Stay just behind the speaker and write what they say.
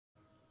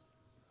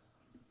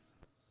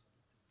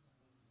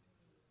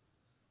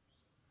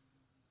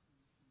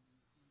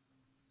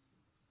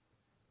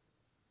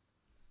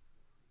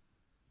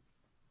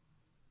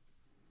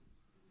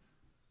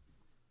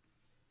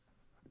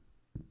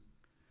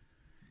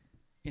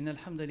إن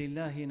الحمد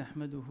لله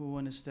نحمده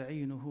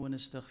ونستعينه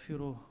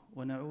ونستغفره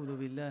ونعوذ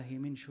بالله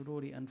من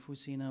شرور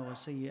أنفسنا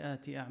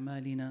وسيئات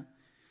أعمالنا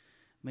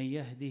من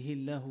يهده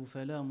الله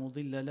فلا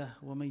مضل له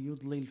ومن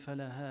يضلل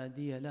فلا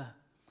هادي له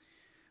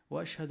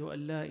وأشهد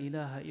أن لا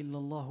إله إلا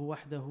الله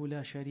وحده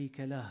لا شريك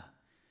له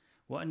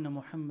وأن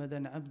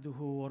محمدًا عبده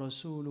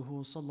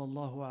ورسوله صلى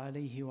الله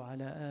عليه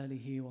وعلى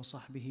آله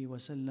وصحبه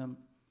وسلم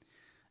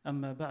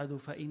أما بعد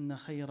فإن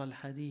خير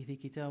الحديث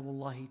كتاب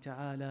الله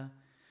تعالى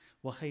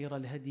وخير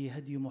الهدي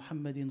هدي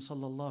محمد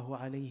صلى الله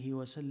عليه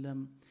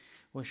وسلم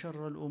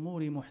وشر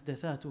الأمور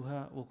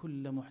محدثاتها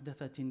وكل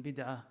محدثة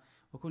بدعة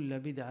وكل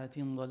بدعة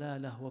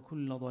ضلالة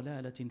وكل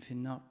ضلالة في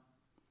النار.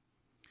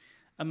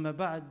 أما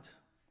بعد,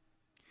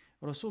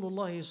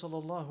 Rasulullah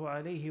sallallahu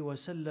alayhi wa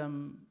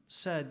sallam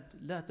said,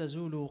 لا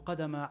تزول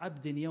قدم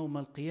عبد يوم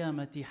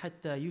القيامة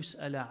حتى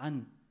يسأل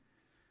عن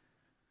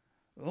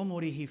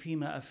عمره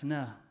فيما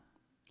أفناه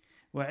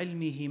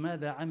وعلمه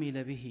ماذا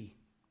عمل به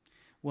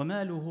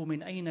وماله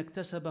من أين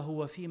اكتسبه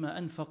وفيما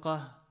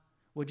أنفقه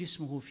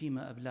وجسمه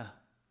فيما أبلاه.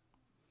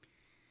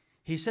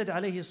 He said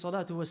alayhi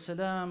salatu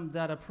wassalam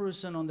that a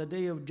person on the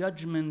day of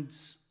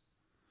judgment's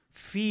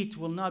feet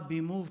will not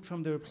be moved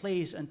from their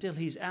place until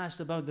he's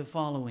asked about the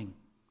following: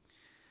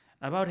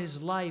 about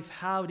his life,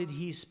 how did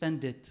he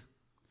spend it?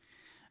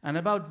 And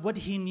about what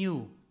he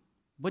knew,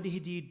 what did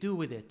he do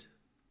with it?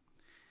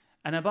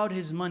 And about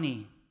his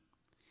money,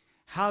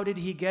 how did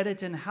he get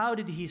it and how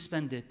did he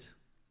spend it?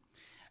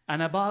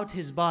 And about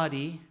his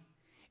body,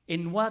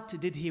 in what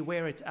did he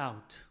wear it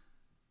out?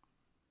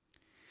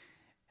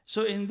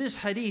 So in this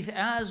hadith,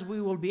 as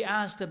we will be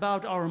asked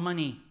about our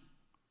money,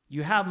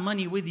 you have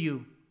money with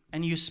you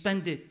and you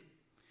spend it.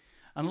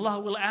 And Allah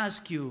will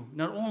ask you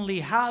not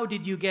only how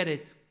did you get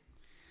it,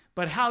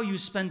 but how you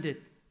spend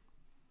it.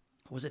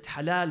 Was it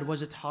halal?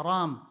 Was it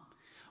haram?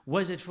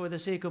 Was it for the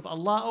sake of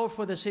Allah or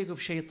for the sake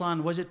of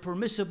shaitan? Was it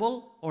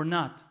permissible or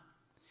not?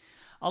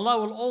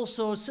 Allah will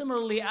also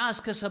similarly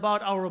ask us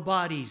about our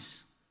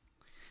bodies.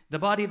 The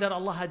body that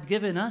Allah had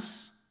given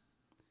us.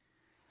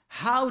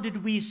 How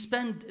did we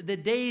spend the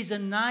days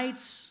and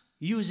nights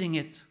using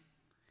it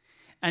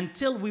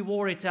until we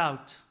wore it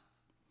out,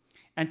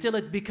 until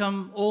it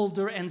became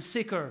older and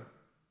sicker?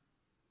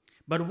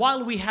 But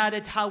while we had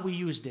it, how we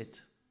used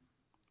it.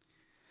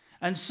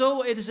 And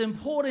so it is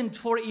important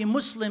for a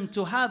Muslim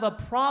to have a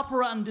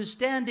proper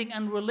understanding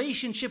and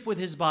relationship with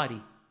his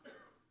body.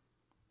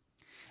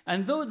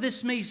 And though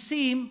this may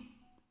seem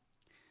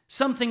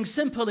something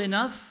simple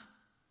enough,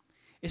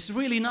 it's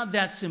really not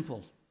that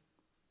simple.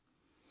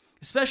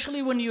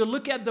 Especially when you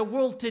look at the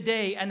world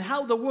today and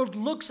how the world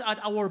looks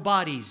at our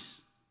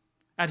bodies,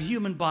 at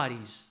human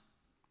bodies.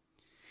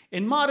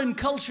 In modern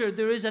culture,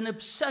 there is an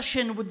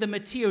obsession with the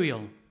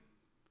material.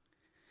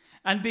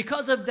 And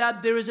because of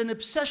that, there is an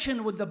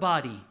obsession with the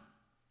body.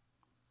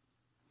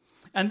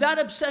 And that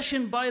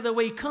obsession, by the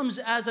way, comes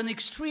as an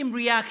extreme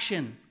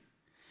reaction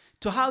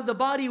to how the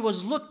body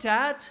was looked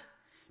at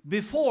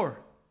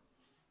before.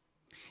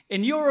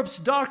 In Europe's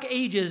dark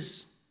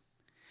ages,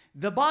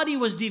 the body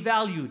was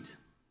devalued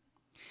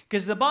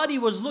because the body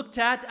was looked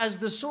at as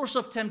the source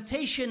of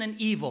temptation and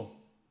evil.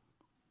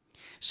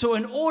 So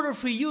in order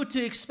for you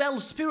to expel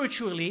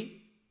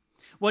spiritually,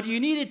 what you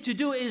needed to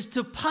do is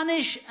to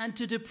punish and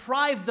to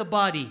deprive the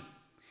body,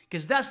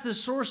 because that's the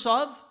source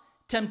of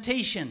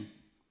temptation.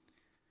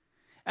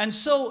 And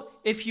so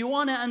if you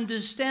want to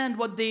understand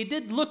what they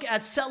did, look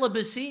at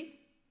celibacy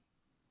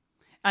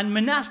and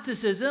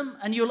monasticism,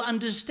 and you'll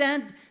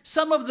understand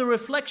some of the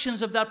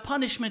reflections of that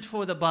punishment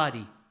for the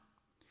body.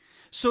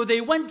 So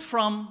they went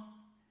from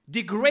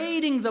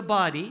degrading the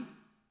body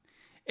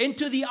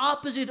into the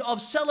opposite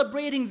of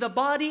celebrating the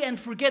body and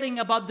forgetting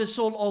about the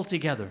soul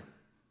altogether.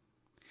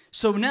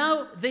 So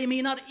now they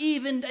may not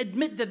even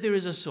admit that there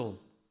is a soul.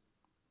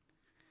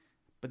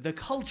 But the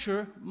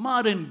culture,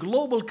 modern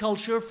global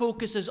culture,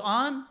 focuses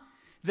on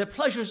the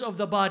pleasures of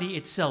the body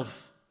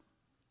itself.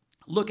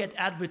 Look at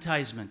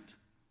advertisement.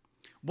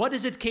 What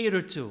does it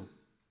cater to?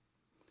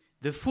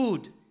 The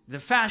food, the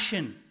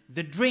fashion,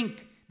 the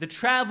drink, the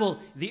travel,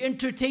 the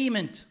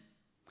entertainment.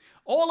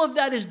 All of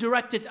that is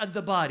directed at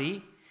the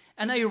body,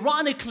 and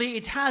ironically,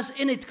 it has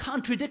in it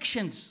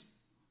contradictions.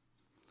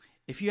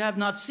 If you have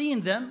not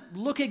seen them,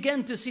 look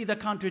again to see the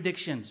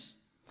contradictions.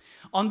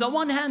 On the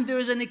one hand, there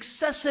is an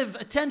excessive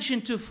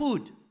attention to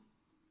food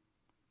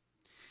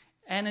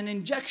and an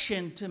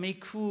injection to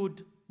make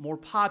food more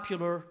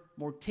popular,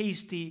 more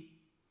tasty,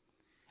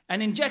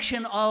 an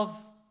injection of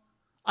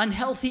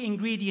unhealthy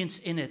ingredients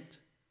in it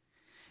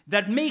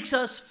that makes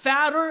us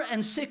fatter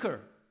and sicker.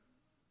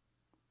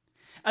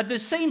 At the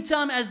same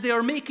time as they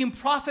are making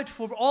profit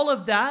for all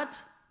of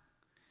that,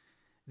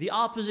 the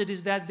opposite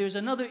is that there's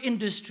another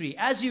industry.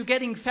 As you're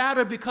getting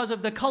fatter because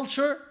of the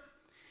culture,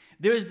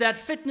 there is that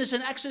fitness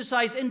and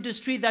exercise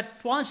industry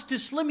that wants to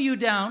slim you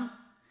down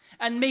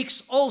and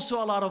makes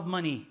also a lot of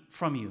money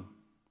from you.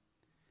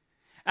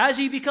 As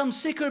you become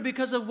sicker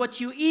because of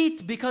what you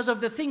eat, because of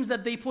the things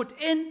that they put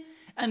in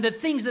and the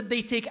things that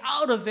they take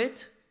out of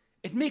it,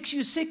 it makes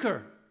you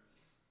sicker.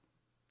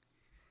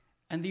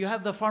 And you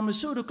have the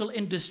pharmaceutical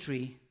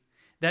industry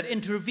that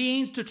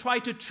intervenes to try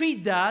to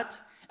treat that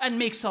and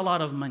makes a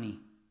lot of money.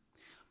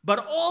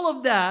 But all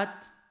of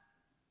that,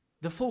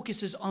 the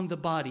focus is on the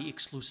body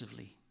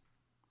exclusively.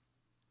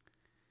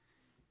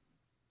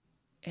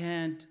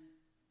 And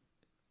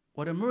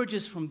what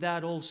emerges from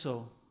that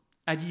also,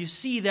 and you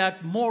see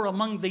that more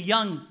among the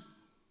young,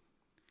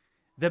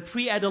 the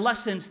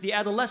pre-adolescents, the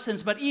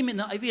adolescents, but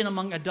even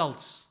among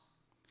adults,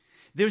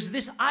 there's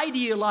this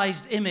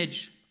idealized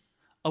image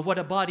of what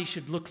a body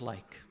should look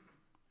like.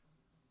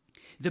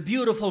 The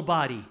beautiful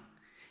body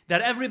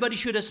that everybody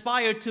should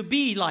aspire to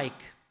be like.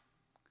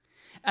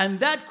 And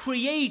that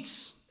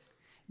creates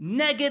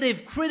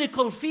negative,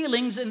 critical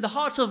feelings in the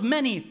hearts of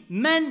many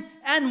men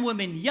and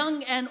women,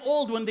 young and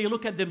old, when they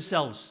look at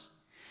themselves.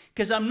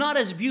 Because I'm not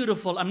as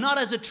beautiful, I'm not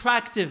as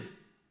attractive.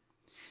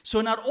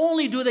 So not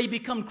only do they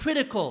become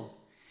critical,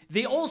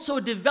 they also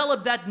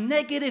develop that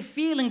negative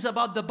feelings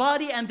about the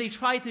body, and they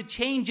try to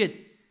change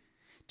it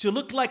to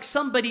look like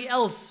somebody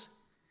else.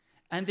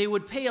 And they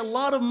would pay a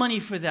lot of money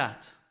for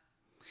that.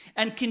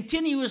 And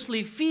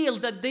continuously feel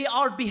that they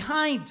are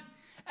behind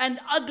and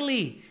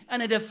ugly,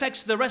 and it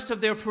affects the rest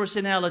of their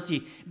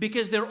personality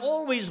because they're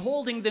always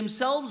holding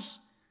themselves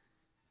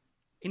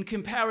in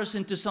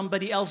comparison to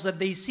somebody else that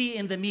they see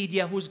in the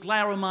media who's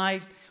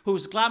glamorized,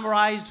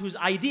 who's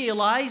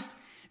idealized,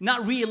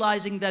 not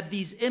realizing that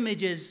these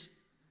images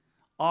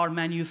are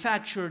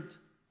manufactured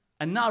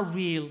and not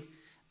real,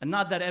 and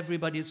not that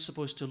everybody is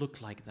supposed to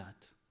look like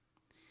that.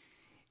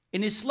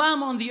 In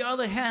Islam, on the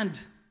other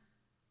hand,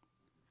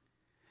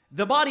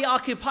 the body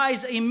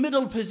occupies a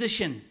middle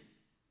position.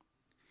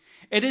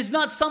 It is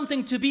not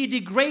something to be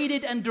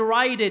degraded and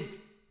derided.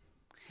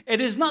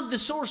 It is not the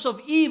source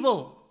of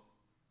evil.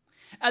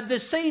 At the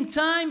same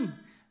time,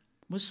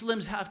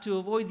 Muslims have to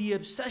avoid the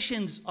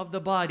obsessions of the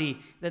body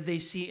that they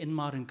see in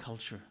modern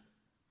culture.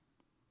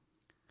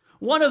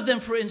 One of them,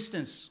 for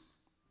instance,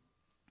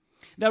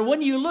 that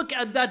when you look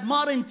at that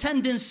modern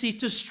tendency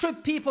to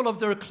strip people of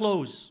their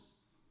clothes,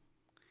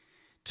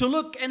 to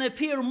look and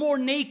appear more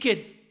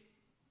naked,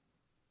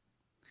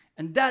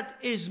 and that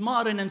is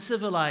modern and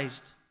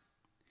civilized.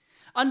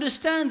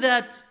 Understand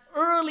that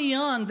early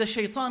on the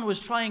shaitan was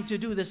trying to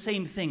do the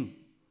same thing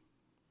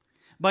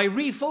by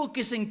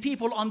refocusing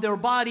people on their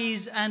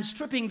bodies and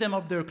stripping them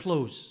of their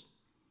clothes.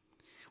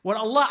 What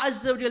Allah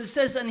Azza wa Jal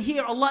says, and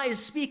here Allah is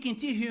speaking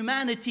to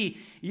humanity,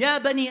 يَا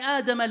بَنِي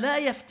آدَمَ لَا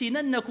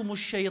يَفْتِنَنَّكُمُ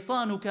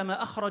الشَّيْطَانُ كَمَا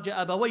أَخْرَجَ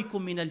أَبَوَيْكُم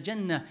مِّنَ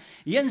الْجَنَّةِ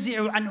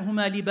يَنْزِعُ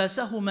عَنْهُمَا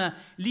لِبَاسَهُمَا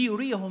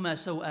لِيُرِيَهُمَا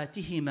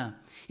سَوْآتِهِمَا.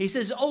 He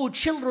says, O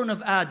children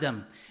of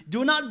Adam,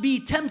 do not be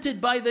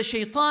tempted by the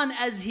shaitan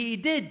as he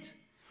did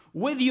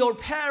with your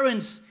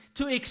parents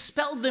to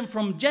expel them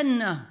from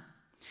Jannah.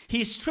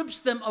 He strips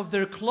them of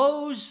their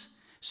clothes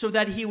so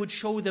that he would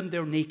show them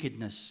their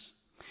nakedness.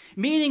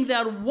 Meaning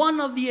that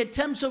one of the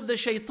attempts of the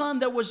shaitan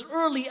that was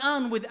early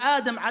on with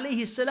Adam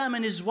alayhi salam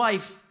and his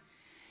wife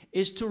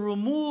is to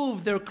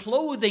remove their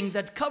clothing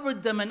that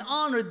covered them and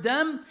honored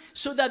them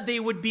so that they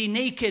would be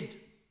naked.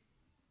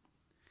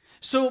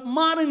 So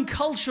modern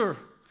culture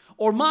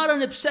or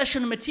modern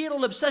obsession,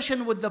 material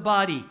obsession with the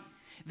body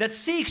that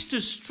seeks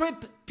to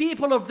strip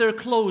people of their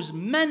clothes,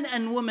 men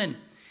and women,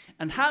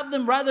 and have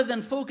them, rather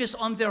than focus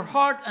on their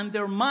heart and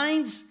their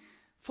minds,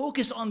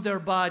 focus on their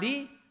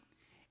body,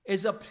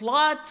 is a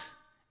plot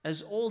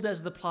as old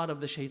as the plot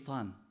of the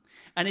shaitan.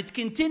 And it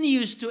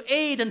continues to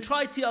aid and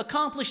try to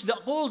accomplish the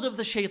goals of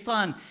the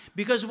shaitan.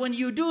 Because when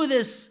you do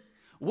this,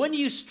 when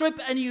you strip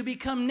and you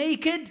become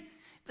naked,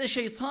 the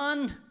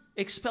shaitan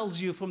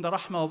expels you from the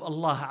rahmah of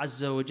Allah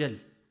Azza wa Jal.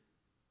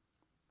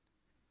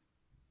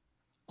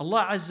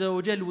 Allah Azza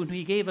wa Jal, when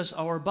He gave us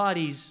our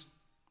bodies,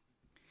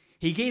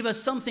 He gave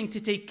us something to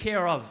take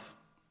care of.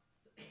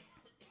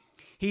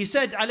 He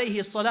said, alayhi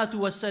salatu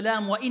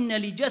wassalam, وَإِنَّ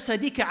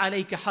لِجَسَدِكَ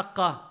عَلَيْكَ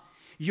حَقًّا.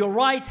 Your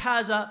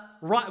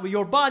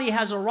body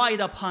has a right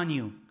upon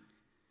you.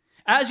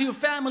 As your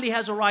family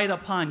has a right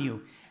upon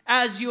you.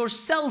 As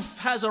yourself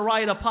has a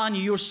right upon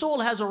you. Your soul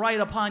has a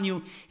right upon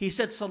you. He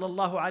said,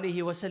 sallallahu alayhi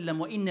wasallam,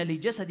 وَإِنَّ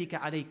لِجَسَدِكَ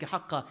عَلَيْكَ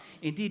حَقًّا.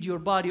 Indeed, your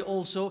body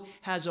also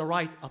has a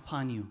right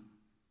upon you.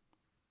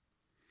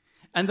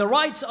 And the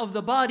rights of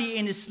the body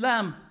in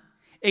Islam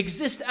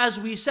exist, as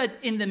we said,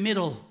 in the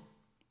middle.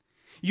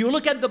 You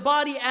look at the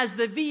body as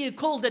the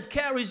vehicle that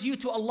carries you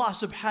to Allah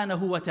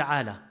subhanahu wa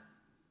ta'ala.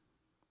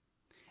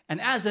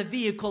 And as a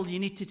vehicle, you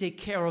need to take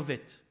care of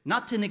it,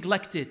 not to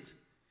neglect it.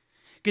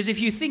 Because if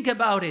you think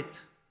about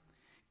it,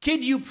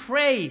 could you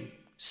pray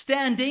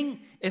standing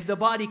if the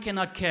body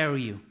cannot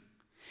carry you?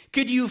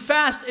 Could you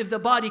fast if the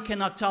body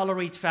cannot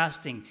tolerate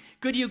fasting?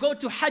 Could you go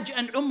to Hajj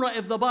and Umrah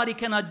if the body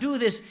cannot do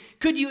this?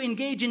 Could you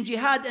engage in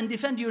jihad and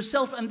defend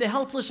yourself and the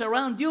helpless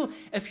around you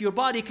if your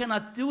body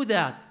cannot do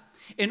that?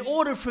 In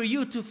order for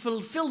you to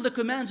fulfill the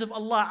commands of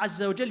Allah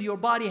Azza wa Jal, your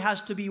body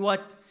has to be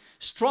what?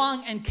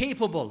 Strong and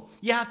capable.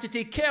 You have to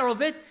take care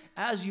of it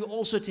as you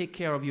also take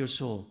care of your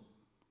soul.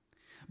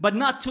 But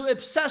not to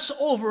obsess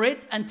over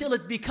it until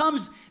it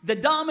becomes the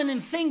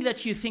dominant thing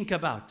that you think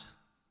about.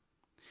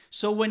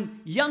 So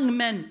when young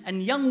men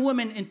and young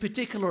women in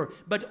particular,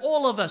 but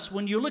all of us,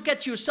 when you look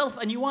at yourself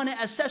and you want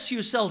to assess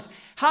yourself,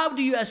 how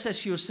do you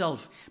assess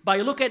yourself? By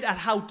looking at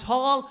how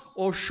tall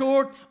or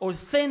short or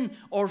thin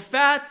or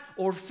fat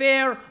or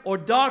fair or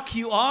dark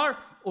you are?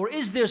 Or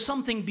is there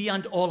something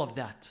beyond all of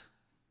that?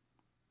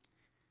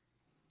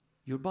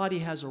 Your body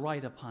has a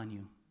right upon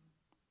you.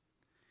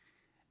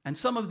 And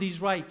some of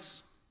these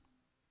rights,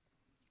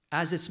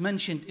 as it's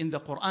mentioned in the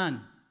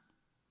Quran,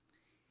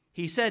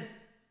 He said,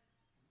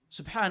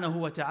 سبحانه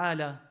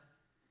وتعالى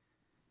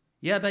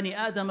يا بني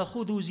آدم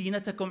خذوا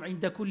زينتكم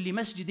عند كل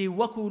مسجد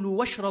وكلوا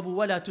واشربوا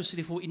ولا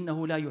تسرفوا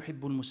إنه لا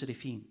يحب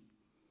المسرفين.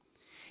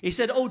 He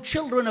said, O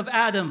children of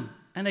Adam.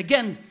 And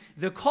again,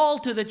 the call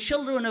to the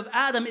children of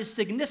Adam is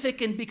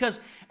significant because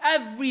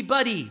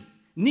everybody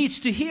needs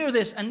to hear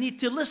this and need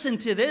to listen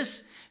to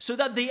this so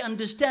that they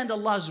understand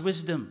Allah's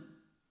wisdom.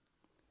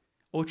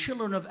 O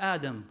children of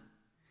Adam,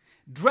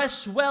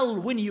 dress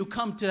well when you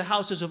come to the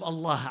houses of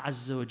Allah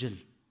Azza wa Jal.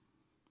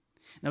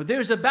 Now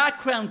there's a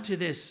background to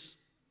this.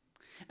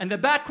 And the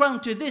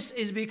background to this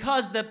is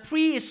because the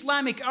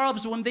pre-Islamic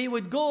Arabs, when they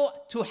would go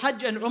to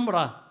Hajj and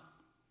Umrah,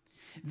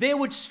 they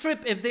would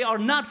strip. If they are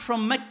not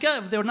from Mecca,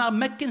 if they're not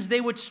Meccans,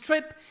 they would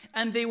strip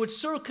and they would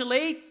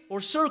circulate or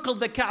circle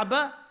the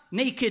Kaaba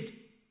naked.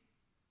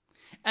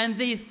 And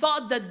they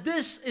thought that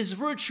this is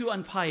virtue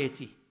and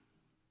piety.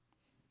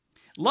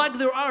 Like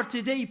there are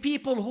today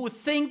people who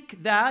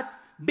think that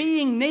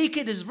being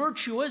naked is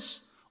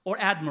virtuous or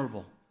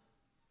admirable.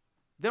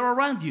 They're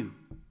around you.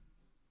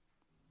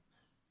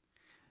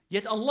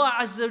 Yet Allah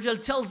Azza wa Jal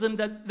tells them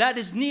that that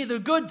is neither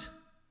good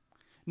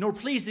nor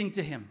pleasing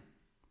to Him.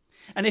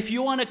 And if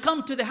you want to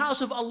come to the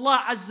house of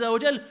Allah Azza wa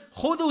Jal,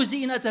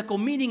 خُذُوا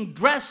زِينَتَكُمْ, meaning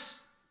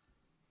dress.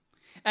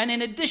 And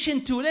in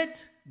addition to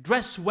it,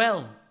 dress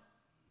well.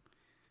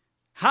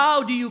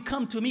 How do you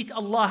come to meet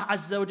Allah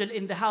Azza wa Jal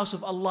in the house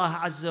of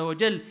Allah Azza wa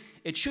Jal?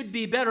 It should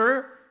be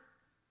better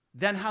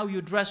than how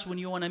you dress when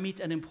you want to meet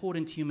an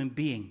important human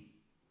being.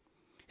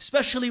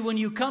 Especially when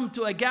you come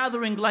to a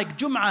gathering like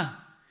Jum'ah.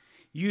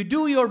 You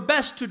do your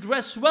best to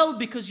dress well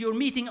because you're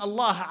meeting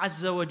Allah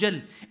Azza wa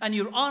Jal and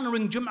you're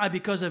honoring Jum'ah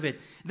because of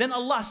it. Then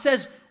Allah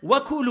says,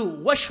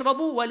 وَكُلُوا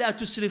وَاشْرَبُوا وَلَا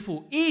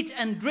تُسْرِفُوا. Eat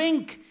and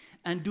drink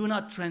and do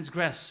not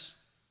transgress.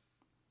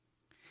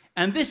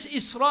 And this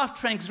israf,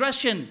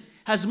 transgression,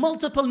 has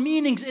multiple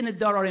meanings in it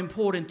that are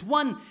important.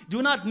 One,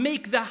 do not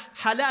make the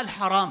halal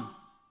haram.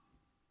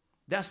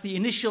 That's the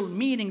initial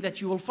meaning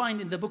that you will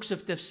find in the books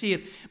of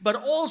tafsir. But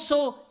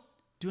also,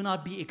 do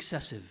not be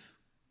excessive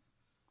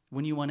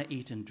when you want to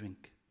eat and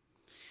drink.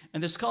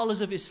 And the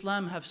scholars of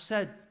Islam have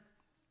said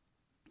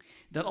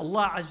that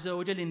Allah Azza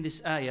wa Jal in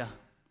this ayah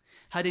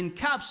had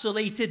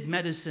encapsulated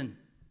medicine.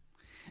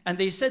 And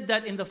they said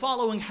that in the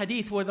following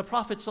hadith where the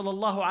Prophet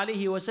sallallahu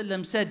alaihi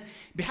wasallam said,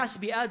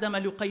 بِحَسْبِ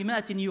آدَمَ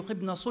لُقَيْمَاتٍ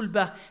يُقِبْنَ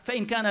صُلْبَهِ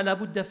فَإِنْ كَانَ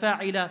لَابُدَّ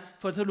فَاعِلًا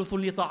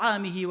فَثُلُثٌ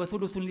لِطَعَامِهِ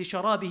وَثُلُثٌ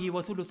لِشَرَابِهِ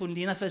وَثُلُثٌ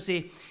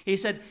لِنَفَسِهِ. He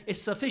said,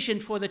 it's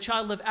sufficient for the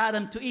child of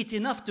Adam to eat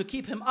enough to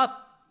keep him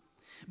up.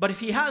 But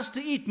if he has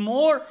to eat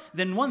more,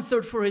 then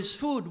 1/3 for his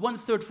food,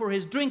 1/3 for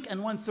his drink,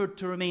 and 1/3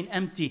 to remain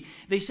empty.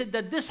 They said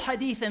that this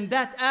hadith and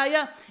that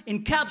ayah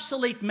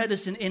encapsulate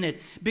medicine in it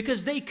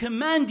because they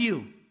command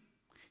you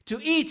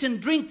to eat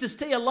and drink to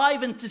stay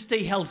alive and to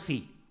stay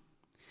healthy.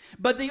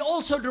 But they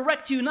also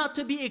direct you not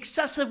to be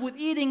excessive with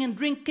eating and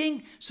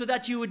drinking so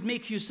that you would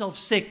make yourself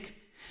sick.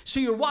 So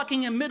you're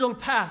walking a middle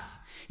path.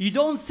 You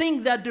don't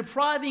think that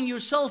depriving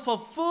yourself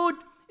of food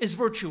is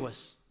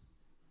virtuous.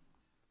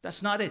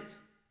 That's not it.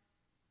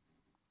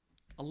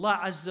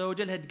 Allah Azza wa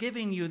Jal had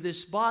given you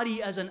this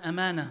body as an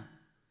amana.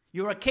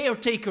 You're a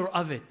caretaker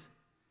of it.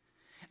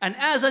 And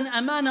as an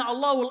amana,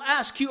 Allah will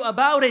ask you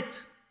about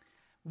it.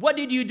 What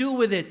did you do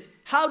with it?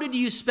 How did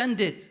you spend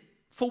it?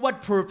 For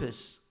what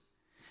purpose?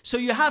 So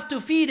you have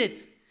to feed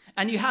it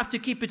and you have to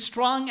keep it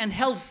strong and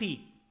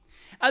healthy.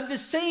 At the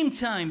same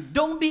time,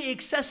 don't be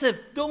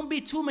excessive. Don't be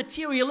too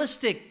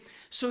materialistic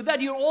so that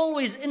you're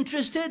always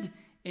interested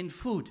in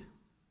food.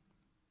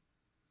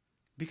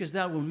 Because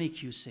that will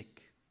make you sick.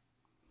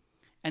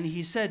 And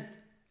he said,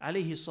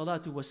 alayhi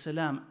salatu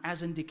wassalam,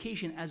 as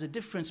indication, as a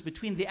difference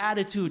between the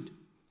attitude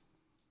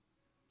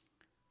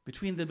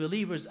between the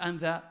believers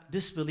and the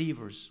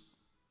disbelievers.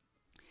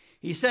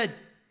 He said,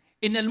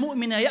 إِنَّ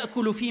الْمُؤْمِنَ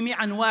يَأْكُلُ فِي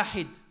مِعًا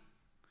وَاحِدٍ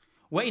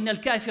وَإِنَّ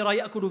الْكَافِرَ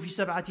يَأْكُلُ فِي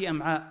سَبْعَةِ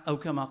أَمْعَاءٍ أو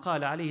كما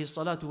قال عليه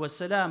الصلاة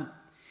والسلام.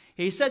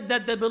 He said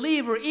that the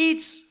believer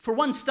eats for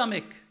one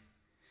stomach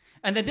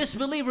and the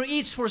disbeliever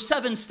eats for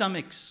 7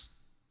 stomachs.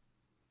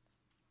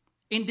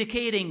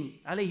 Indicating,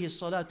 alayhi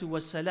salatu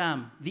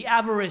wassalam, the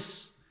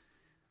avarice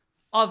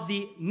of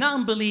the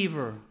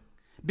non-believer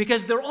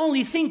because they're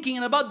only thinking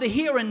about the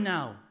here and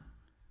now.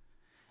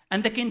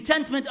 And the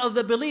contentment of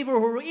the believer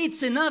who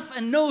eats enough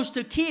and knows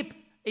to keep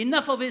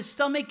enough of his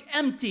stomach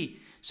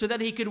empty so that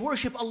he could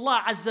worship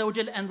Allah Azza wa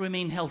Jal and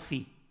remain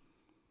healthy.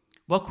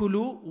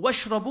 وَكُلُوا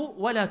وَاشْرَبُوا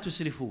وَلَا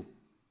تُسْرِفُوا.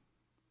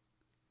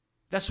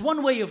 That's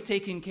one way of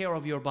taking care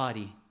of your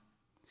body.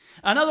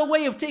 Another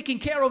way of taking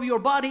care of your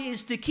body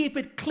is to keep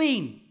it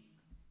clean.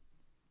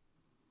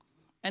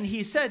 And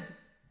he said,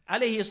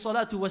 alayhi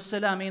salatu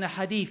wassalam, in a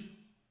hadith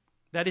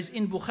that is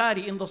in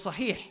Bukhari, in the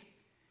Sahih,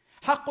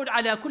 حق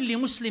على كل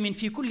مسلم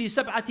في كل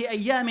 7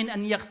 أيام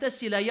أن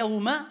يغتسل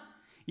يوما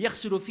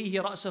يغسل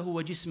فيه رأسه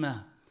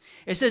وجسمه.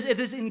 It says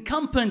it is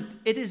incumbent,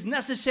 it is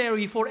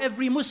necessary for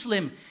every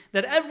Muslim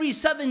that every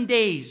 7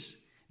 days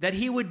that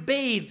he would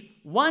bathe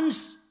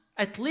once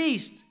at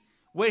least,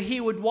 where he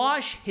would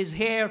wash his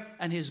hair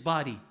and his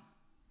body.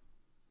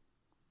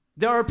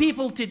 There are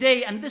people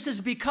today, and this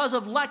is because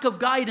of lack of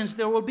guidance,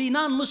 there will be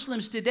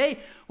non-Muslims today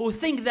who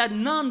think that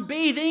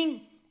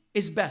non-bathing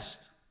is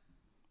best.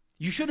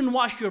 You shouldn't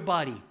wash your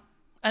body.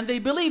 And they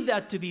believe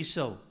that to be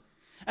so.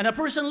 And a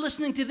person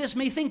listening to this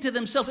may think to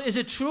themselves, is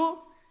it true?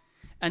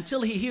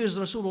 Until he hears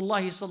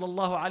Rasulullah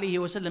sallallahu alaihi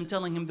wasallam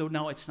telling him, though,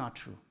 no, it's not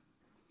true.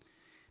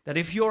 That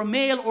if you're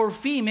male or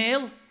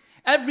female,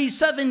 every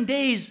 7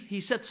 days,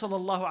 he said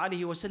sallallahu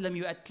alaihi wasallam,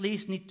 you at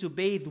least need to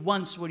bathe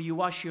once, where you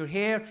wash your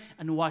hair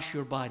and wash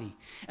your body.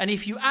 And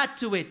if you add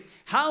to it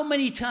how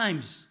many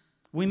times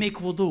we make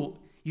wudu,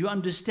 you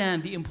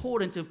understand the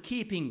importance of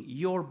keeping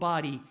your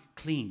body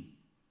clean.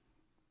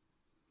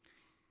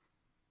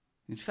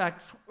 In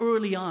fact,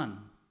 early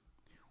on,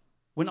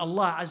 when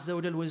Allah Azza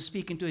wa Jal was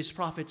speaking to His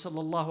Prophet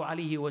sallallahu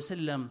alaihi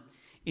wasallam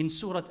in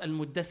Surah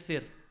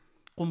Al-Muddathir,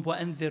 قُمْ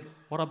وَأَنذِرْ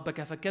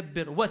وَرَبَّكَ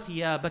فَكَبِّرْ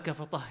وَثِيَابَكَ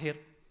فَطَهِّرْ,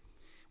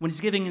 when He's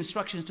giving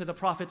instructions to the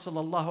Prophet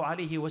sallallahu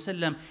alaihi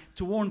wasallam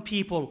to warn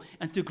people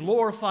and to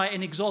glorify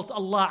and exalt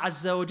Allah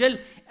Azza wa Jal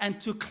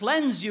and to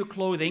cleanse your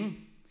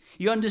clothing,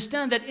 you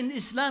understand that in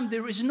Islam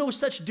there is no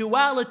such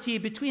duality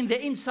between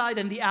the inside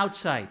and the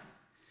outside,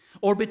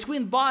 or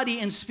between body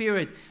and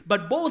spirit,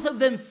 but both of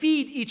them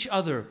feed each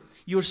other.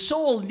 Your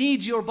soul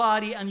needs your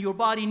body and your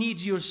body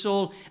needs your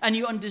soul. And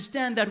you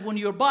understand that when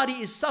your body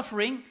is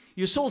suffering,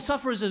 your soul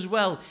suffers as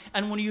well.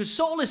 And when your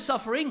soul is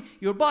suffering,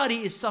 your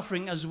body is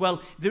suffering as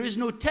well. There is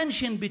no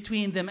tension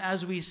between them.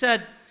 As we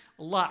said,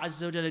 Allah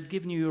Azza wa Jalla had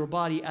given you your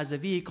body as a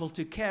vehicle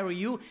to carry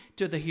you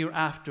to the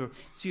hereafter.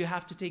 So you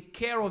have to take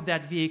care of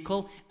that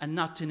vehicle and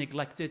not to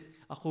neglect it.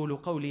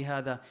 أقول قولي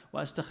هذا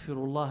وأستغفر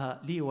الله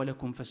لي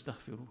ولكم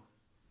فاستغفروه.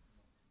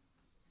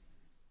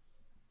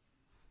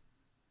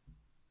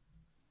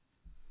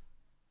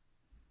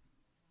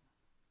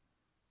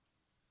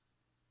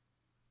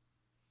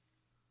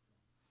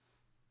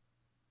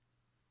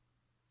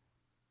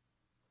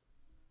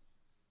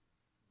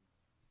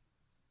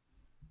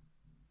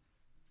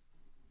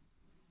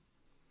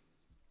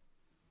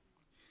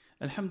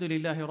 الحمد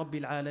لله رب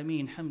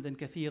العالمين حمدا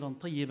كثيرا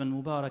طيبا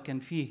مباركا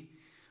فيه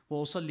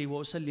وأصلي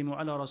وأسلم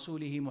على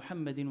رسوله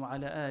محمد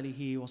وعلى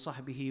آله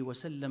وصحبه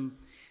وسلم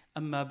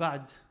أما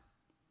بعد.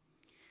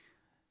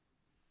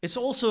 It's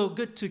also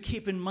good to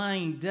keep in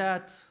mind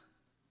that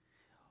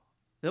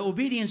the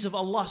obedience of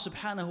Allah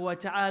subhanahu wa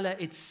ta'ala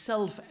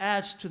itself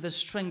adds to the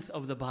strength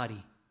of the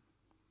body.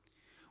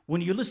 When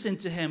you listen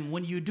to Him,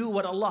 when you do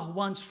what Allah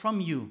wants from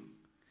you,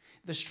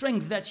 the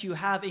strength that you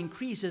have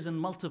increases and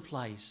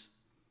multiplies.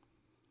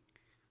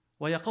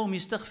 وَيَا قَوْمِ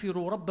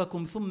اسْتَغْفِرُوا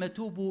رَبَّكُمْ ثُمَّ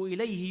تُوبُوا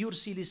إِلَيْهِ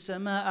يُرْسِلِ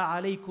السَّمَاءَ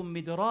عَلَيْكُمْ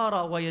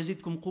مِدْرَارًا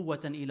وَيَزِدْكُمْ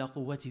قُوَّةً إِلَى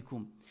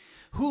قُوَّتِكُمْ.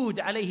 Hud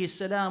alayhi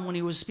salam, when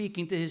he was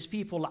speaking to his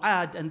people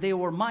Ad, and they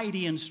were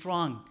mighty and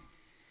strong,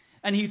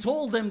 and he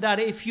told them that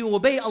if you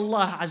obey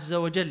Allah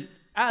Azza wa Jal,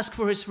 ask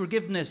for His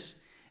forgiveness,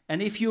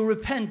 and if you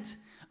repent,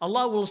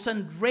 Allah will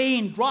send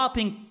rain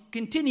dropping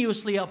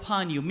continuously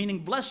upon you,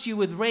 meaning bless you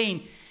with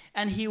rain,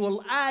 and He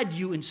will add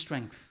you in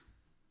strength,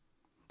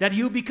 that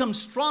you become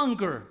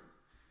stronger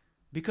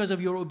because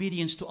of your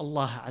obedience to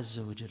Allah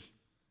Azza wa Jal.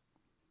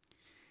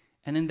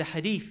 And in the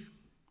hadith,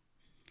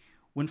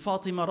 when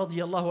Fatima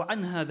radiallahu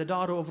anha, the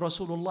daughter of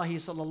Rasulullah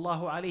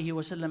sallallahu alayhi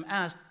wasallam,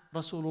 asked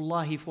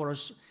Rasulullah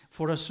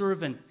for a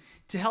servant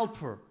to help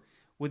her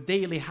with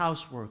daily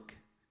housework,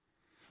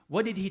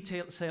 what did he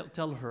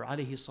tell her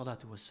alayhi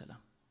salatu wasalam?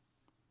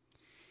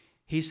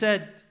 He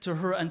said to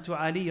her and to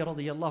Ali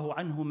radiallahu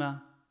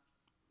anhuma,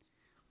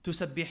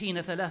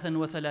 تسبحين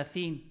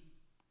 33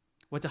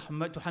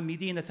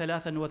 وتحمدين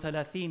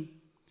 33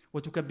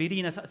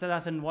 وتكبرين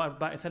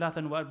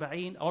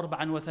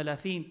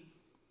 34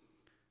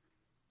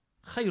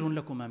 خير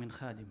لكما من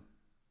خادم.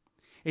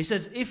 He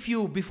says, if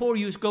you, before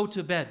you go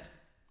to bed,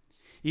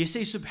 you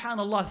say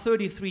Subhanallah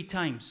 33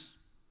 times,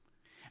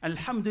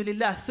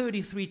 Alhamdulillah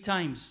 33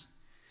 times,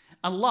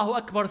 Allahu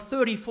Akbar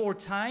 34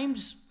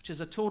 times, which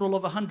is a total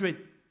of 100,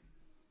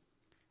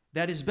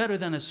 that is better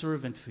than a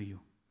servant for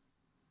you.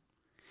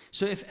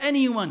 So if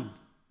anyone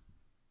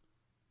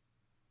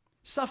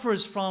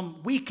suffers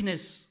from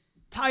weakness,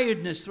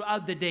 tiredness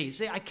throughout the day,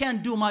 say, I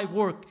can't do my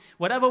work,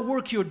 whatever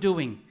work you're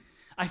doing,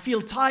 I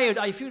feel tired,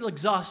 I feel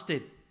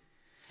exhausted.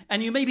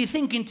 And you may be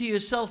thinking to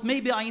yourself,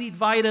 maybe I need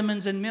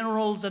vitamins and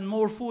minerals and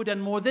more food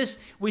and more this.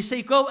 We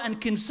say, go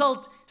and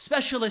consult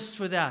specialists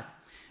for that.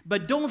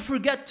 But don't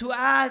forget to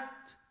add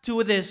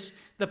to this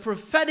the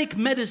prophetic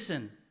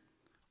medicine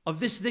of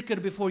this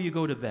dhikr before you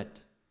go to bed.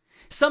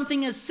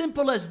 Something as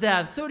simple as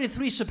that,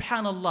 33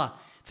 Subhanallah,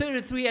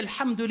 33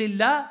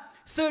 Alhamdulillah,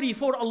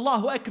 34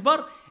 Allahu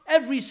Akbar,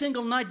 every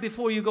single night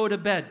before you go to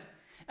bed.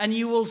 And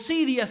you will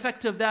see the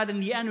effect of that in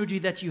the energy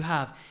that you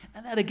have.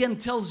 And that again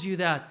tells you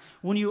that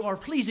when you are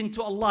pleasing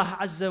to Allah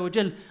Azza wa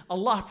Jal,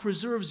 Allah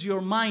preserves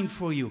your mind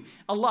for you.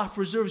 Allah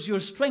preserves your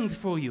strength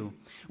for you.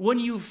 When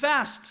you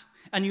fast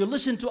and you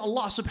listen to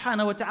Allah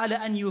subhanahu wa ta'ala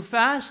and you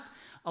fast,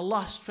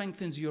 Allah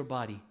strengthens your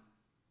body.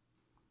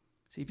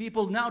 See,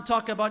 people now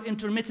talk about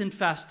intermittent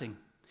fasting.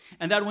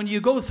 And that when you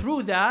go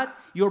through that,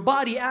 your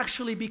body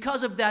actually,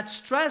 because of that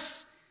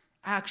stress,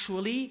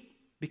 actually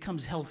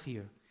becomes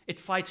healthier. It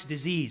fights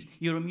disease.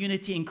 Your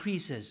immunity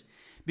increases.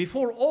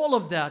 Before all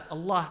of that,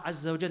 Allah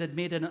Azza wa Jalla had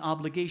made it an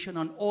obligation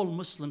on all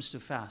Muslims to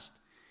fast.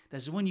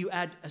 That's when you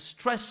add a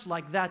stress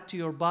like that to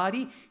your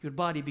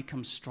body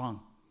becomes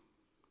strong.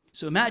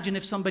 So imagine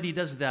if somebody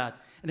does that,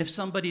 and if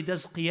somebody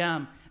does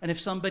qiyam, and if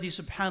somebody,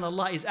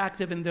 subhanallah, is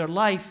active in their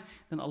life,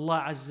 then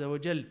Allah Azza wa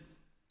Jalla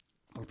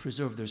will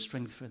preserve their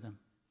strength for them.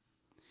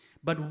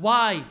 But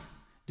why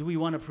do we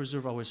want to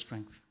preserve our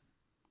strength?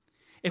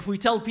 If we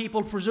tell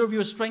people, preserve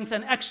your strength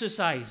and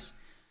exercise,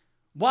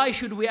 why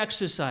should we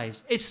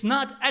exercise? It's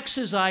not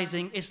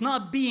exercising, it's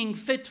not being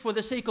fit for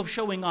the sake of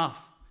showing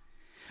off.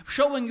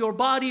 Showing your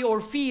body or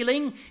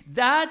feeling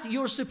that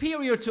you're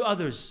superior to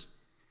others.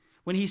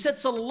 When he said,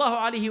 sallallahu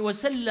alayhi wa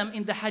sallam,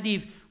 in the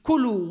hadith,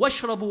 كُلُوا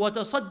وَاشْرَبُوا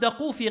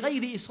وَتَصَدَّقُوا فِي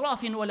غَيْرِ إِسْرَافٍ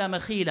وَلَا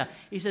مَخِيلَةٍ.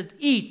 He says,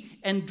 eat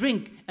and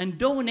drink and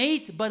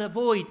donate, but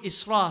avoid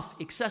israf,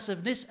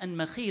 excessiveness, and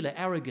makhila,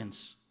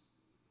 arrogance.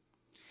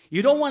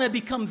 You don't want to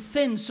become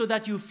thin so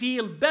that you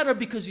feel better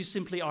because you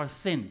simply are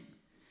thin.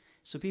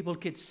 So people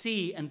could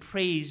see and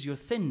praise your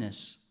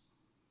thinness.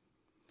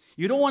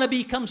 You don't want to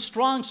become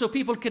strong so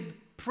people could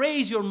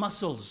praise your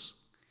muscles.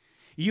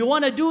 You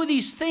want to do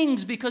these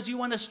things because you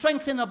want to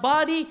strengthen a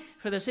body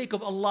for the sake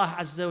of Allah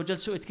Azza wa Jal,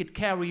 so it could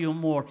carry you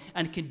more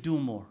and could do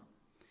more.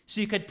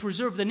 So you could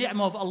preserve the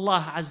ni'mah of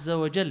Allah Azza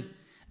wa Jal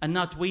and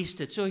not waste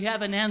it. So you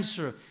have an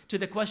answer to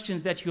the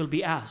questions that you'll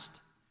be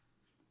asked.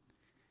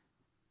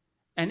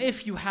 And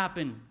if you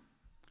happen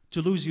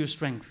to lose your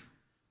strength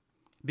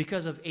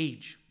because of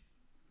age,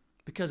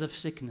 because of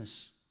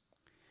sickness,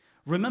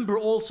 remember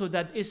also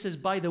that this is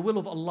by the will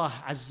of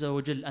Allah Azza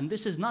wa Jal, and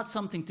this is not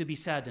something to be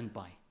saddened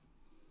by.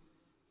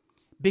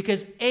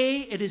 Because A,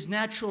 it is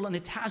natural and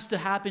it has to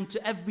happen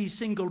to every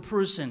single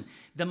person.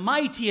 The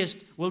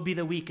mightiest will be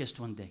the weakest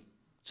one day.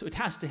 So it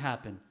has to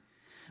happen.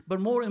 But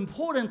more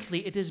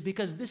importantly, it is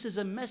because this is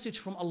a message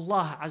from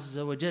Allah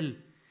Azza wa Jal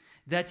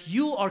that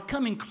you are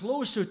coming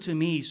closer to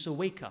me, so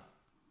wake up.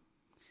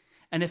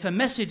 And if a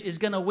message is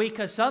going to wake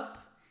us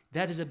up,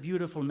 that is a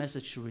beautiful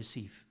message to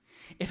receive.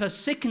 If a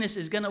sickness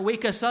is going to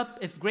wake us up,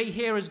 if gray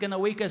hair is going to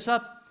wake us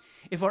up,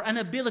 if our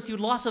inability,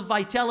 loss of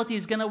vitality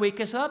is going to wake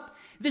us up,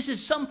 this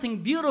is something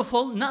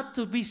beautiful, not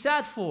to be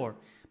sad for,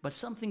 but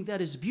something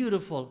that is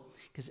beautiful,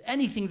 because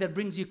anything that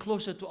brings you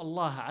closer to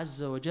Allah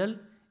Azza wa Jal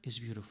is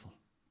beautiful.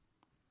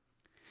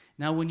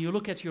 Now, when you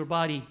look at your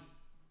body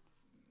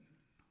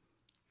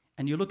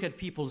and you look at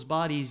people's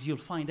bodies, you'll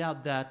find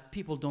out that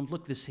people don't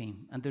look the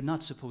same, and they're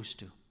not supposed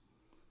to.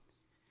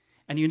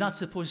 And you're not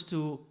supposed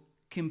to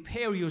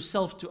compare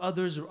yourself to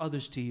others or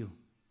others to you.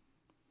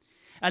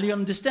 And you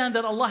understand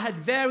that Allah had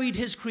varied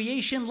His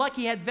creation like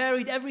He had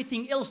varied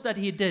everything else that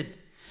He did.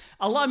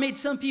 Allah made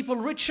some people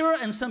richer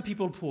and some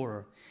people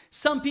poorer.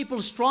 Some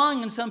people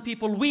strong and some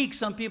people weak.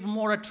 Some people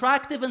more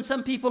attractive and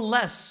some people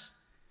less.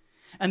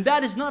 And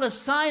that is not a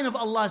sign of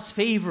Allah's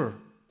favor.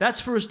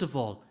 That's first of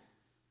all.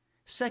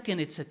 Second,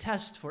 it's a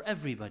test for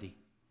everybody.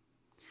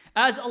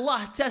 As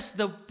Allah tests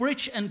the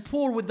rich and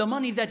poor with the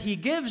money that He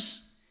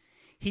gives,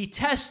 He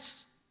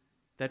tests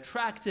the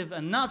attractive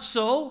and not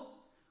so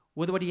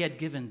with what He had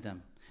given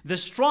them. The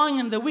strong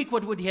and the weak,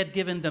 what would He had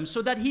given them,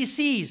 so that He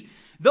sees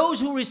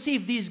those who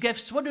receive these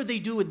gifts, what do they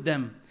do with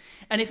them?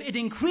 And if it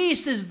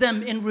increases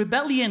them in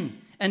rebellion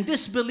and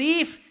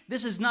disbelief,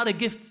 this is not a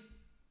gift.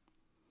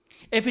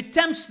 If it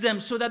tempts them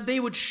so that they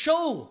would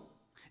show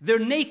their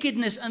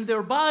nakedness and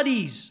their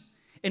bodies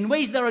in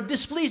ways that are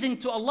displeasing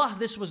to Allah,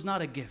 this was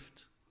not a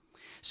gift.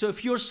 So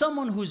if you're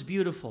someone who's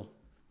beautiful,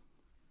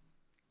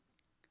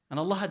 and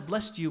Allah had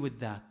blessed you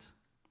with that,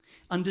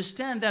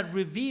 understand that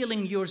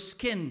revealing your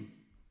skin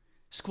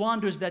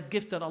squanders that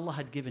gift that Allah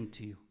had given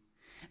to you.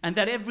 And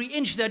that every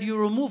inch that you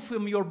remove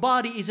from your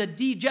body is a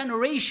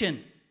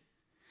degeneration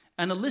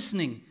and a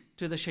listening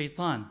to the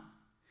shaitan.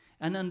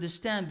 And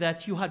understand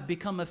that you had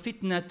become a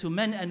fitna to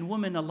men and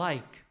women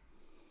alike.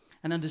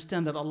 And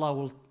understand that Allah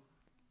will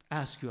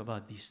ask you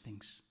about these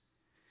things.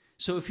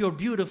 So if you're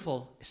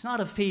beautiful, it's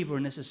not a favor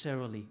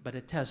necessarily, but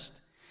a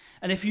test.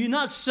 And if you're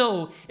not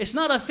so, it's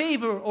not a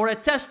favor or a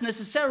test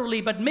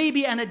necessarily, but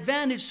maybe an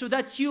advantage, so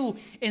that you,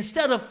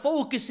 instead of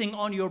focusing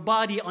on your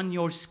body, on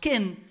your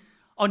skin,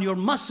 on your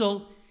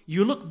muscle,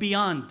 you look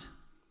beyond.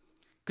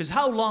 Because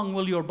how long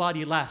will your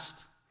body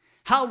last?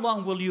 How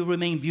long will you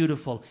remain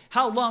beautiful?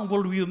 How long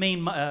will you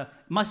remain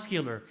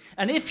muscular?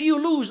 And if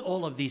you lose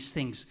all of these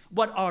things,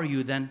 what are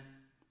you then?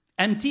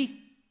 Empty?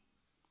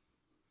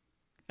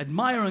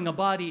 Admiring a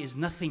body is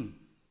nothing.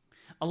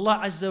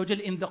 Allah Azza wa Jal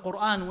in the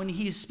Quran, when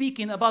He is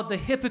speaking about the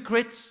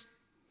hypocrites,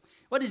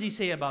 what does He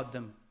say about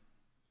them?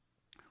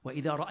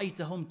 وإذا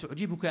رأيتهم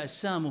تعجبك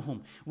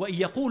أجسامهم وإن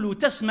يقولوا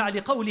تسمع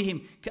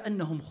لقولهم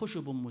كأنهم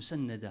خشب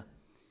مسندة.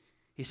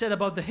 He said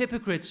about the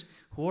hypocrites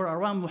who were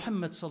around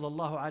Muhammad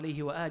sallallahu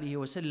alayhi wa alihi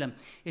wasallam.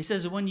 He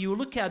says, when you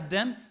look at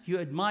them, you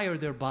admire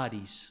their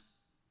bodies.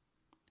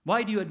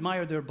 Why do you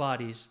admire their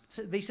bodies?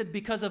 They said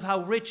because of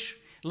how rich,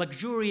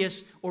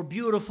 luxurious, or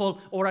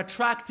beautiful, or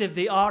attractive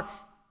they are.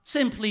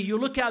 Simply, you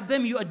look at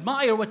them, you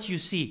admire what you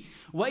see.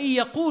 وَإِن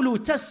يَقُولُوا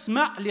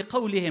تَسْمَعْ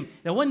لِقَوْلِهِمْ.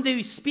 That when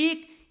they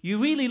speak,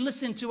 you really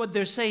listen to what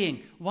they're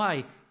saying.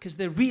 Why? Because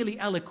they're really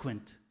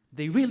eloquent.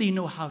 They really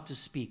know how to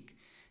speak.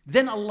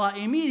 Then Allah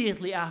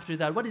immediately after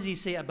that, what does He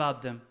say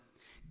about them?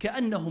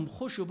 كَأَنَّهُمْ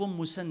خُشُبٌ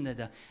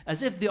مُسَنَّدَةٌ.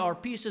 As if they are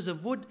pieces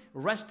of wood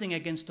resting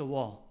against a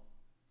wall.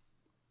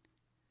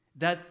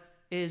 That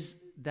is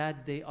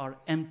that they are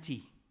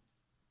empty.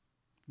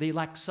 They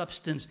lack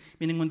substance,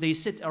 meaning when they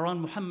sit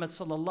around Muhammad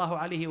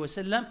sallallahu alaihi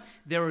wasallam,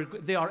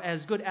 they are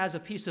as good as a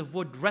piece of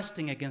wood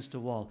resting against a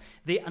wall.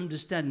 They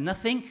understand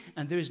nothing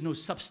and there is no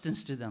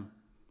substance to them.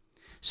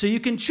 So you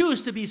can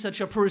choose to be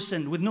such a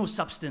person with no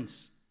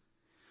substance.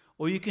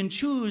 Or you can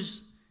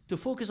choose to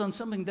focus on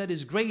something that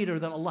is greater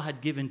that Allah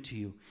had given to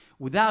you,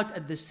 without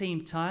at the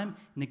same time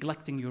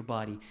neglecting your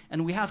body.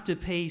 And we have to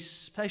pay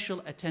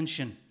special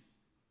attention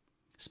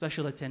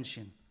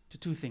to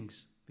two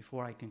things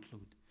before I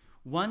conclude.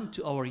 One,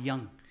 to our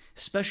young,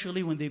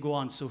 especially when they go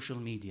on social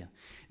media.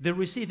 They're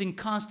receiving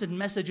constant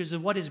messages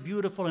of what is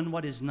beautiful and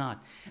what is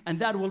not. And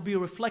that will be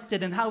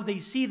reflected in how they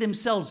see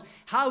themselves,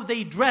 how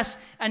they dress.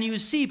 And you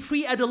see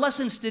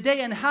pre-adolescents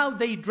today and how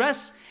they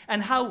dress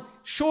and how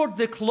short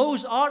their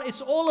clothes are.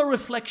 It's all a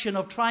reflection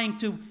of trying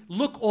to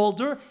look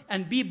older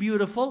and be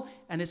beautiful.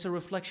 And it's a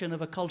reflection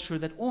of a culture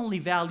that only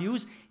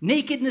values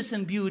nakedness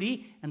and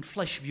beauty and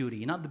flesh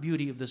beauty, not the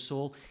beauty of the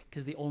soul,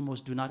 because they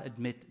almost do not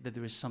admit that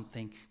there is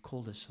something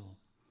called a soul.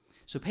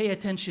 So pay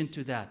attention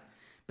to that.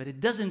 But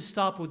it doesn't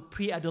stop with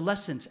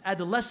pre-adolescents,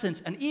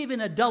 adolescents, and even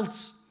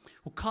adults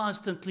who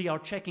constantly are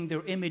checking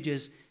their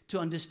images to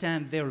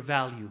understand their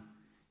value.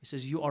 He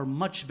says, you are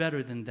much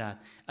better than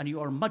that, and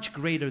you are much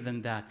greater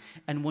than that.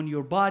 And when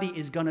your body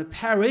is going to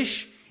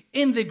perish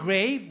in the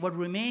grave, what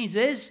remains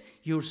is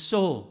your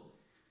soul.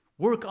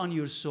 Work on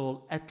your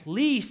soul at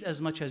least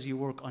as much as you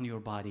work on your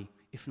body,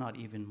 if not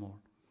even more.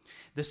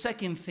 The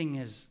second thing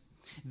is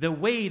the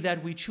way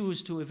that we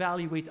choose to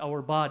evaluate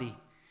our body,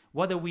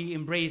 whether we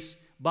embrace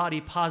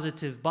body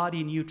positive,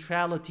 body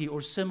neutrality,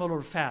 or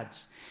similar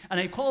fads. And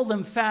I call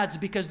them fads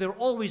because they're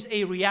always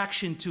a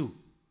reaction to.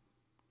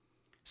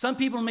 Some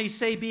people may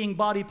say being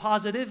body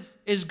positive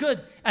is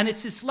good and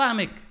it's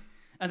Islamic.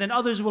 And then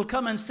others will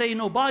come and say,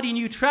 no, body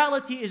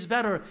neutrality is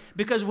better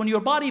because when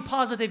you're body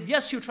positive,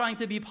 yes, you're trying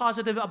to be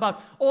positive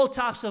about all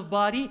types of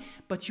body,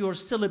 but you're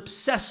still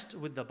obsessed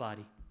with the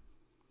body.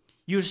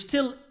 You're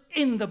still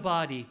in the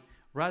body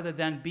rather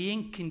than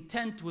being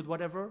content with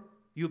whatever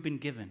you've been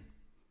given.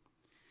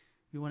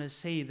 We want to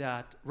say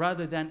that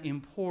rather than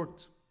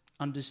import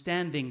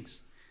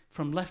understandings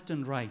from left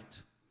and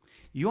right,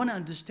 you want to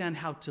understand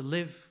how to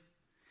live,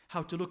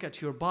 how to look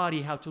at your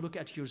body, how to look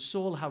at your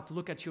soul, how to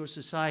look at your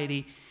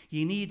society.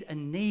 You need a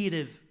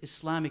native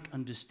Islamic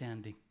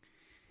understanding.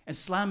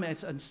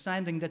 Islamic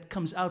understanding that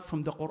comes out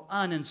from the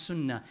Quran and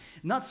Sunnah,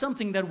 not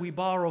something that we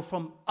borrow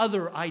from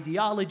other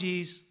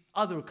ideologies,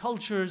 other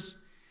cultures,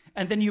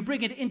 and then you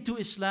bring it into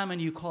Islam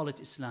and you call it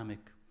Islamic.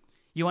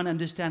 You want to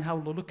understand how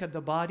to look at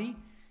the body?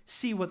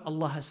 See what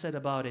Allah has said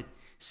about it.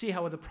 See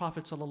how the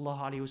Prophet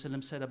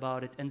ﷺ said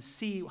about it, and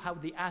see how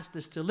they asked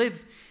us to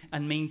live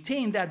and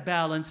maintain that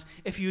balance.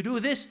 If you do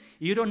this,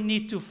 you don't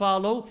need to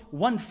follow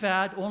one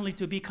fad only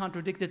to be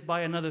contradicted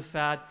by another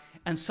fad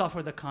and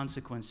suffer the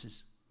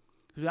consequences.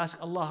 We ask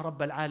Allah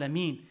Rabbal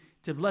Alameen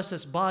to bless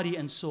us body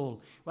and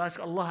soul. We ask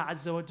Allah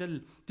Azza wa Jal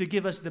to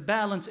give us the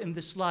balance in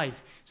this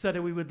life so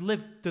that we would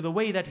live to the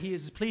way that He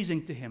is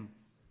pleasing to Him.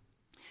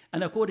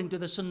 And according to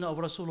the sunnah of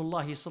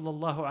Rasulullah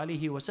sallallahu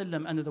alayhi wa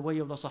sallam and the way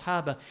of the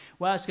Sahaba,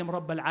 we ask Him,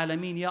 Rabb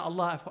al-Alameen, Ya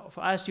Allah,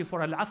 I ask you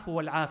for al-afwa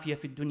wal-afiyah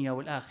fi dunya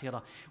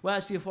wal-akhirah. We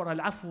ask you for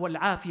al-afwa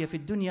wal-afiyah fi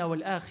dunya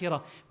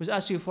wal-akhirah. We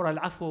ask you for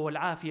al-afwa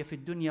wal-afiyah fi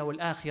dunya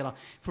wal-akhirah.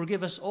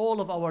 Forgive us all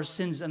of our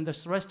sins and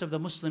the rest of the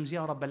Muslims,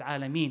 Ya Rabb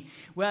al-Alameen.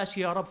 We ask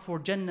you, Ya Rabb, for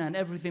Jannah and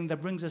everything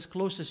that brings us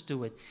closest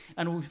to it.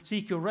 And we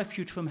seek your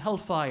refuge from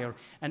hellfire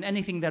and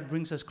anything that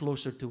brings us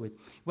closer to it.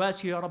 We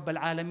ask you, Ya Rabb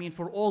al-Alameen,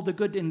 for all the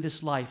good in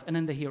this life and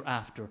in the hereafter.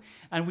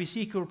 And we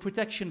seek your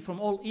protection from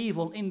all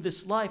evil in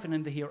this life and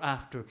in the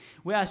hereafter.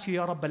 We ask you,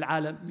 Ya Rabb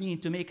al-Alameen,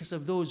 to make us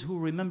of those who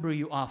remember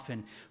you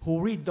often,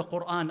 who read the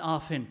Quran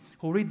often,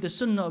 who read the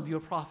Sunnah of your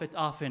Prophet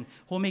often,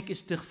 who make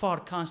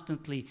istighfar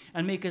constantly,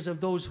 and make us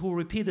of those who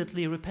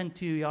repeatedly repent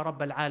to you, Ya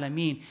Rabb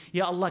al-Alameen.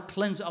 Ya Allah,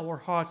 cleanse our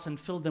hearts and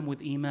fill them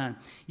with iman.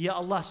 Ya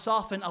Allah,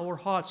 soften our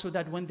hearts so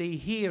that when they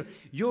hear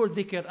your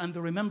dhikr and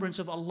the remembrance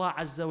of Allah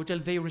Azza wa Jal,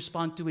 they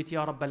respond to it,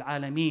 Ya Rabb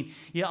al-Alameen.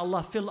 Ya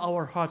Allah, fill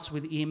our hearts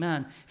with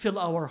iman. Fill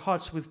our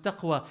hearts with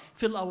taqwa.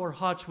 Fill our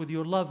hearts with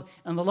your love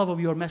and the love of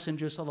your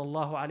messenger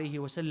sallallahu alayhi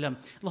wa sallam.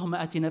 اللهم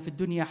آتنا في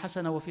الدنيا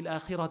حسنة وفي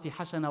الآخرة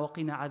حسنة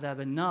وقنا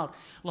عذاب النار.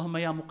 اللهم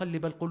يا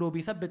مقلب القلوب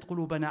ثبت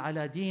قلوبنا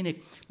على دينك.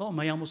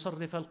 اللهم يا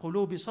مصرف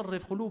القلوب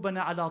صرف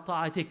قلوبنا على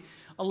طاعتك.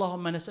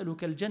 اللهم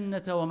نسألك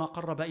الجنة وما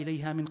قرب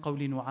إليها من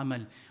قول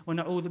وعمل،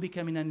 ونعوذ بك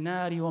من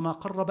النار وما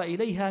قرب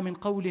إليها من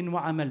قول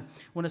وعمل،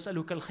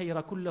 ونسألك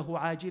الخير كله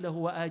عاجله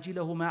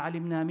وآجله ما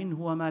علمنا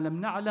منه وما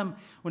لم نعلم،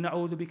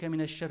 ونعوذ بك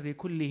من الشر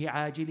كله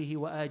عاجله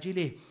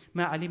وآجله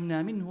ما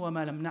علمنا منه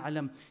وما لم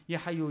نعلم. يا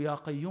حي يا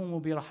قيوم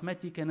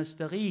برحمتك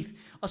نستغيث،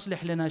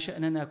 أصلح لنا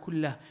شأننا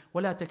كله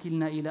ولا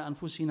تكلنا إلى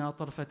أنفسنا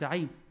طرفة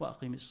عين،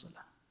 وأقم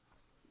الصلاة.